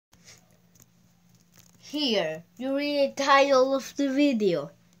Here, you read the title of the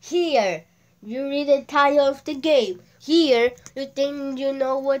video. Here, you read the title of the game. Here, you think you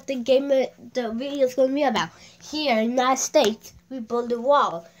know what the video is going to be about. Here, in United States, we build a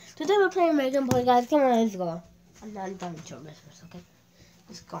wall. Today we're playing American Boy, guys. Come on, let's go. I'm not done with your business, okay?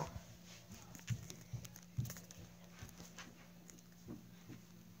 Let's go.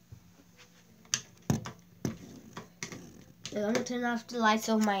 I'm gonna turn off the lights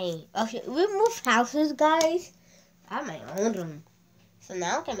of my... Okay, we moved houses, guys. I have my own room. So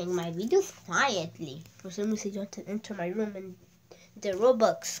now I can make my videos quietly. For some reason, you want to enter my room and the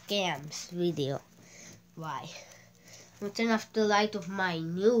Roblox scams video. Why? I'm gonna turn off the light of my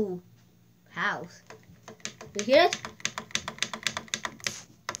new house. You hear it?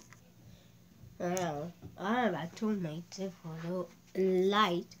 I'm about to make the photo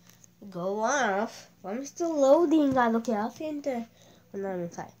light go off. I'm still loading, guys. Okay, I'll see you when I'm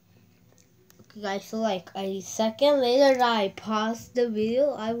inside. Okay, guys, so like a second later that I paused the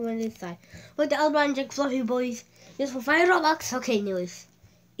video, I went inside. With the Alban Jack Fluffy Boys, just for 5 Robux. Okay, anyways.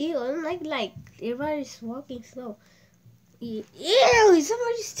 Ew, I'm like everybody's walking slow. Ew,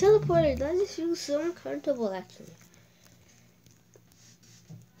 somebody just teleported. That just feels so uncomfortable, actually.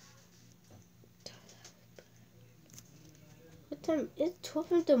 What time? It's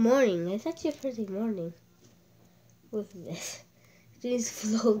 12 in the morning. It's actually a pretty morning. With this. It's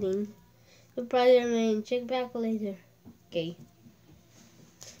floating. The brother man, check back later. Okay.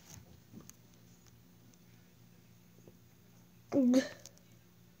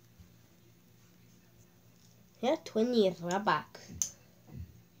 Yeah, 20 Robux.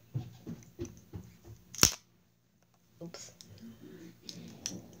 Oops.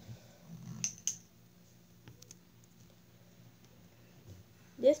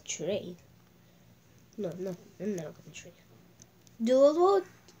 Let's trade. No, I'm not gonna trade. Dual vote,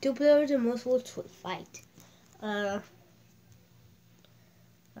 2 players and most votes will fight. How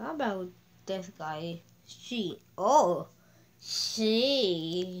about this guy? She looks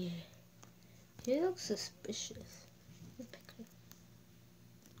suspicious.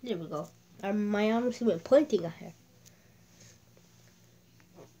 There we go. My arm is even pointing at her.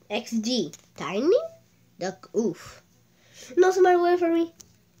 XD, tiny? Duck, oof. No, somebody wait for me.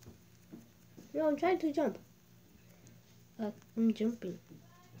 No, I'm trying to jump. I'm jumping.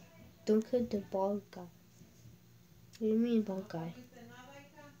 Don't hit the ball guy. What do you mean, ball guy?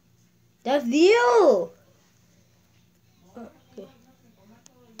 That's you! Okay.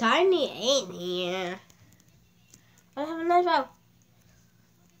 Tiny ain't here. I have a knife out.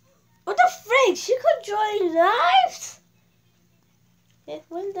 What the frick? She could join knives?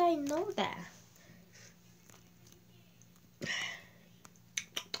 When did I know that?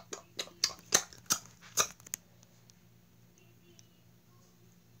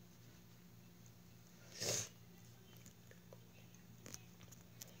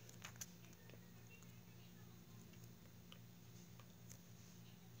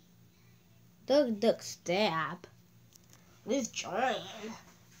 Duck stab. Let's join.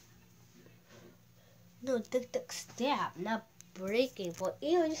 No, duck stab, not breaking. But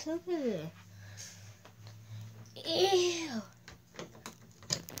ew, just look at it. Ew.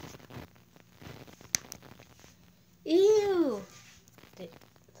 Ew.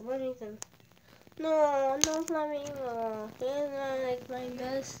 Somebody can... No Flamingo. He's not like my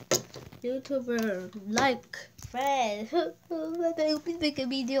best YouTuber. Like, friend. Please make a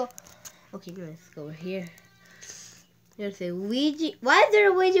video. Okay, let's go over here. There's a Ouija. Why is there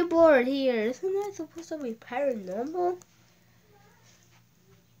a Ouija board here? Isn't that supposed to be paranormal?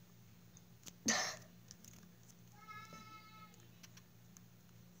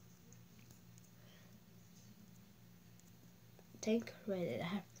 Take credit.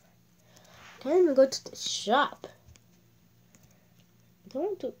 I can't even go to the shop. I don't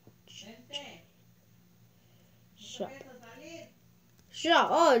want to shop.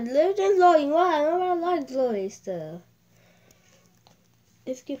 Oh, Legends loading. Wow, I don't like loading stuff.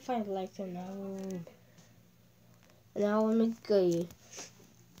 Let's get 5 likes and now I'll make a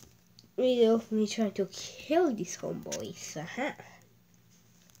video of me trying to kill these homeboys.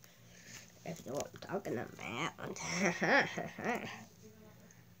 If you know what I'm talking about.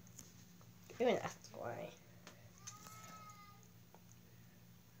 Even that's why.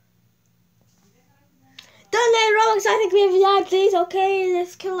 Don't let Roblox I think we have that, please. Okay,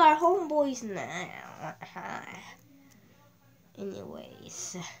 let's kill our homeboys now.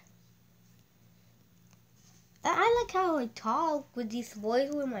 Anyways. I like how I talk with this voice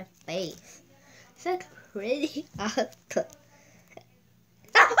with my face. It's like pretty awesome.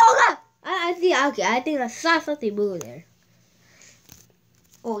 Oh god! I see, okay, I think I saw something move there.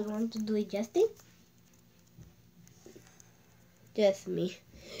 Oh, you want to do it, Justin? Just me.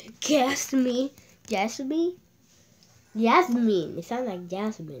 Guess me. Guess me. Yasmin. It sounds like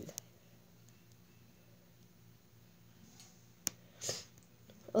Jasmine.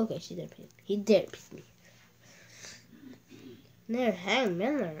 Okay, she didn't piss me. He did piss me. Never hang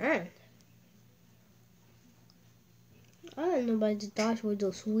men around. I don't know about the dogs with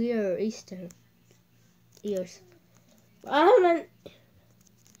those weird Easter ears. I don't know.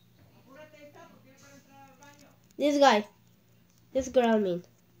 This guy. This girl, I mean.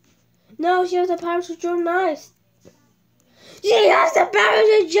 No, she has the power to draw knives. She has the power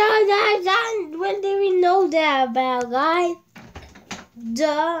to draw knives. When did we know that about, guys?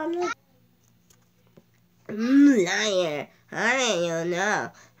 Duh, I'm not. Liar. How did you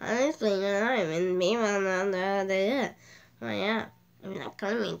know? Honestly, you're not even me on the other. Oh, yeah. I'm not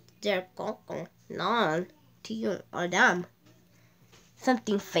coming to their coco. None. To you or them.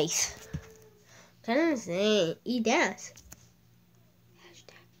 Something face. Can I say, eat dance?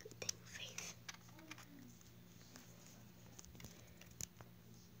 Hashtag thing face.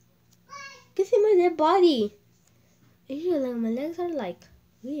 You can see my dead body. Ew, like my legs are like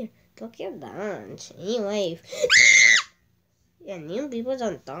weird. Talk your dance. E-wave. Yeah, new people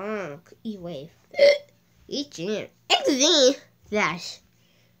don't talk. E-wave. E-cheer. X-Z. Dash.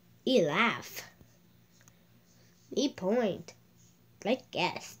 E-laugh. E-point. Like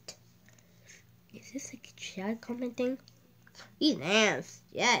guest. Is this like a chat commenting? E-dance.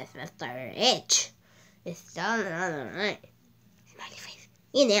 Yes, Mr. H. It's done on the right. Smiley face.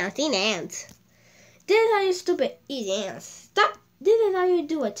 E-dance. E-dance. This is how you stupid. E-dance. Stop. This is how you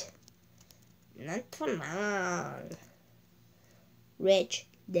do it. Not for long. Rich.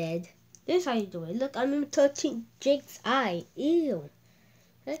 Dead. This is how you do it. Look, I'm touching Jake's eye. Ew.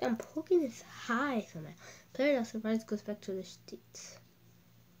 Like I'm poking his eye somewhere. Player of surprise goes back to the streets.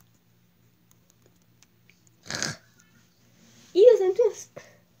 Ew, I'm just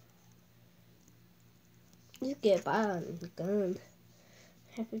get by on the gun.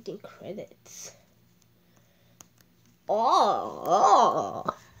 Have 15 credits. Oh,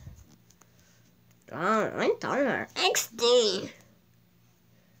 I'm tired. XD.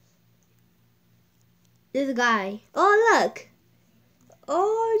 This guy. Oh, look.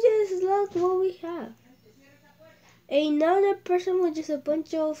 Oh, just look what we have. Another person with just a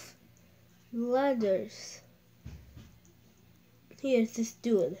bunch of letters. Here's this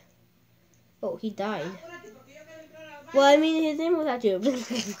dude. Oh, he died. Well, I mean, his name was actually.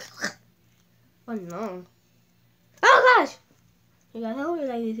 Oh no. Oh gosh! You guys, I hope you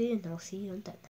like this video and I'll see you on that.